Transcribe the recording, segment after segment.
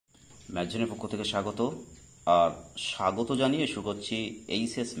ম্যাথজনের পক্ষ থেকে স্বাগত। আর স্বাগত জানিয়ে শুরু করছি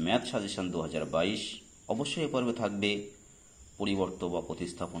এইচএস ম্যাথ সাজেশন 2022। অবশ্যই এ পর্বে থাকবে পরিবর্ত বা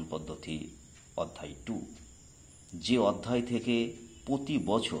প্রতিস্থাপন পদ্ধতি অধ্যায় 2, যে অধ্যায় থেকে প্রতি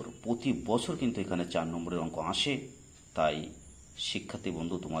বছর কিন্তু এখানে 4 নম্বরের অঙ্ক আসে। তাই শিক্ষার্থী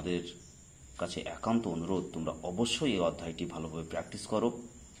বন্ধু, তোমাদের কাছে একান্ত অনুরোধ, তোমরা অবশ্যই এই অধ্যায়টি ভালোভাবে প্র্যাকটিস করো।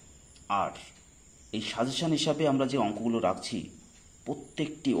 আর এই সাজেশন হিসাবে আমরা যে অঙ্কগুলো রাখছি,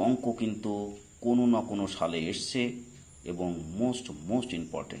 প্রত্যেকটি অঙ্ক কিন্তু কোনো না কোনো সালে এসছে এবং মোস্ট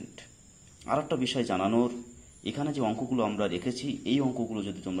ইম্পর্টেন্ট। আর একটা বিষয় জানানোর, এখানে যে অঙ্কগুলো আমরা রেখেছি, এই অঙ্কগুলো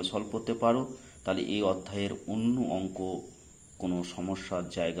যদি তোমরা সলভ করতে পারো, তাহলে এই অধ্যায়ের অন্য অঙ্ক কোনো সমস্যার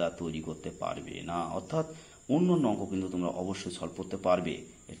জায়গা তৈরি করতে পারবে না। অর্থাৎ অন্য অঙ্ক কিন্তু তোমরা অবশ্যই সলভ করতে পারবে,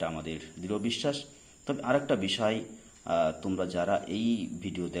 এটা আমাদের দৃঢ় বিশ্বাস। তবে আরেকটা বিষয়, তোমরা যারা এই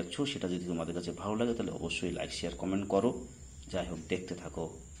ভিডিও দেখছো, সেটা যদি তোমাদের কাছে ভালো লাগে তাহলে অবশ্যই লাইক, শেয়ার, কমেন্ট করো। যাই হোক, দেখতে থাকো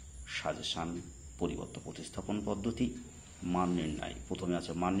সাজেশন পরিবর্ত প্রতিস্থাপন পদ্ধতি মান নির্ণয়। প্রথমে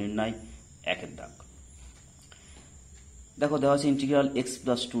আছে মান নির্ণয়, 1 দাগ। দেখো দেওয়া আছে integral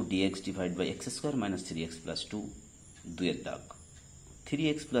x+2 dx divide by x² - 3x+2। 2 দাগ,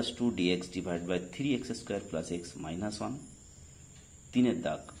 3x+2 dx divide by 3x² + x - 1। 3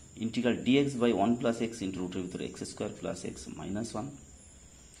 দাগ, integral dx by 1 + x into রুটের ভিতরে x² + x - 1।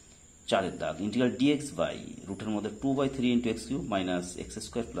 4 দাগ, ইন্টিগ্রাল dx বাই রুটের মধ্যে 2/3 ইন্টু x³ মাইনাস x²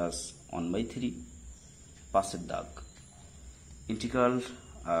 + 1/3। 5 দাগ, ইন্টিগ্রাল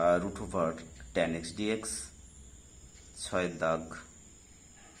 √tan x dx। 6 দাগ,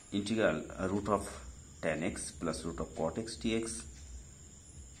 integral √tan x plus √cot x dx।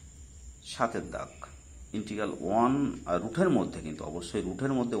 7 দাগ, integral রুটের মধ্যে, কিন্তু অবশ্যই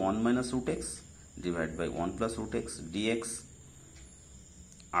রুটের মধ্যে 1 - √x divide by 1 + √x dx।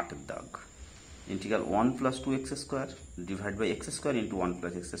 8 দাগ, integral 1 + 2x² divide by x² into 1 +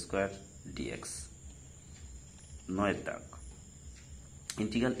 x² dx। 9 দাগ,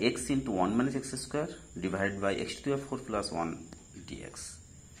 integral x into 1 - x² divide by x⁴ + 1 dx।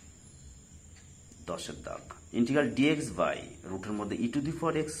 10 দাগ, ইন্টিগ্রাল dx বাই রুটের মধ্যে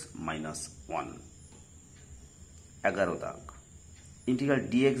e⁴x - 1। 11 দাগ, ইন্টিগ্রাল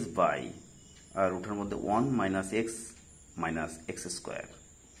dx বাই রুটের মধ্যে 1 - x - x²।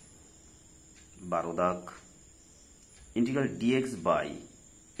 12 দাগ, integral dx by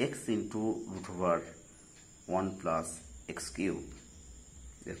x into √1 plus x³।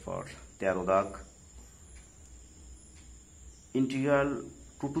 এরপর 13 দাগ, integral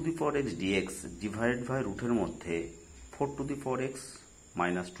 2⁴x dx divide by রুটের মধ্যে 4⁴x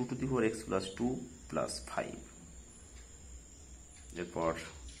 - 2⁴x + 2 + 5। এরপর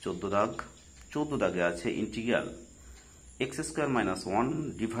 14 দাগ, 14 দাগে আছে integral x² - 1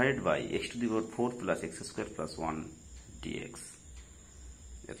 divide by x⁴ + x² + 1 dx।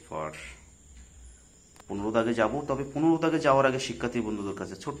 এরপর 15 দাগে যাব। তবে 15 দাগে যাওয়ার আগে শিক্ষার্থী বন্ধুদের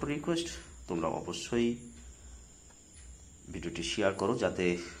কাছে ছোট্ট রিকোয়েস্ট, তোমরা অবশ্যই ভিডিওটি শেয়ার করো যাতে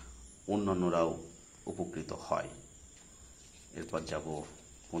অন্যান্যরাও উপকৃত হয়। এরপর যাব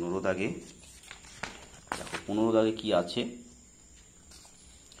 15 দাগে। দেখো 15 দাগে কি আছে।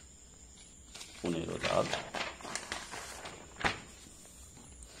 15 দাগ,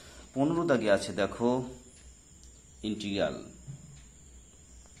 15 দাগে আছে, দেখো integral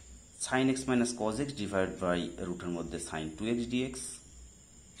sin x - cos x divide by রুটের মধ্যে sin 2x dx।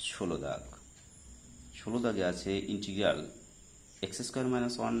 16 দাগ, 16 দাগে আছে integral x²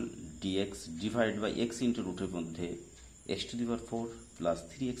 - 1 dx divide by x into রুটের মধ্যে x⁴ প্লাস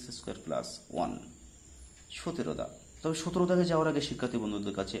 3x² প্লাস 1। 17 দাগ। তবে 17 দাগে যাওয়ার আগে শিক্ষার্থী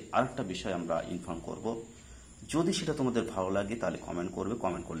বন্ধুদের কাছে আরেকটা বিষয় আমরা ইনফর্ম করব। যদি সেটা তোমাদের ভালো লাগে তাহলে কমেন্ট করবে,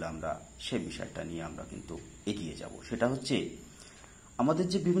 কমেন্ট করলে আমরা সেই বিষয়টা নিয়ে আমরা কিন্তু এগিয়ে যাব। সেটা হচ্ছে, আমাদের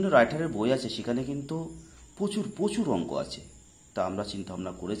যে বিভিন্ন রাইটারের বই আছে সেখানে কিন্তু প্রচুর অঙ্ক আছে। তা আমরা চিন্তা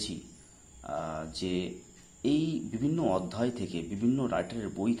ভাবনা করেছি যে এই বিভিন্ন অধ্যায় থেকে, বিভিন্ন রাইটারের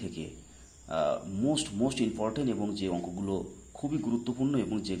বই থেকে মোস্ট ইম্পর্টেন্ট এবং যে অঙ্কগুলো খুবই গুরুত্বপূর্ণ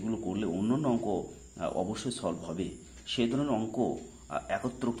এবং যেগুলো করলে অন্যান্য অঙ্ক অবশ্যই সলভ হবে, সেই ধরনের অঙ্ক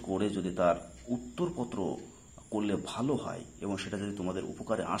একত্র করে যদি তার উত্তরপত্র করলে ভালো হয় এবং সেটা যদি তোমাদের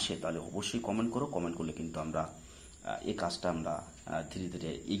উপকারে আসে, তাহলে অবশ্যই কমেন্ট করো। কমেন্ট করলে কিন্তু আমরা এই কাজটা আমরা ধীরে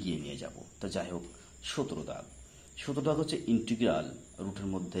ধীরে এগিয়ে নিয়ে যাব। তো যাই হোক, 17 দাগ। 17 দাগ হচ্ছে ইন্টিগ্রাল রুটের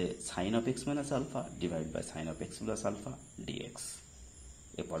মধ্যে sin of x - alpha divide by sin of x + alpha dx।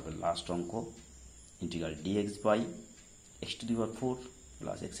 এ পর্বের লাস্ট অঙ্ক, integral dx by x⁴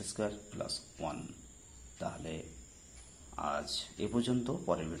 plus x² plus 1। তাহলে আজ এ পর্যন্ত।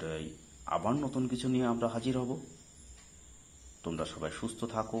 পরের ভিডিওয় আবার নতুন কিছু নিয়ে আমরা হাজির হব। তোমরা সবাই সুস্থ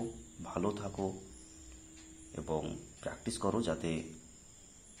থাকো, ভালো থাকো এবং প্র্যাকটিস করো যাতে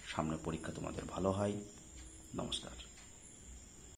সামনে পরীক্ষা তোমাদের ভালো হয়। নমস্কার।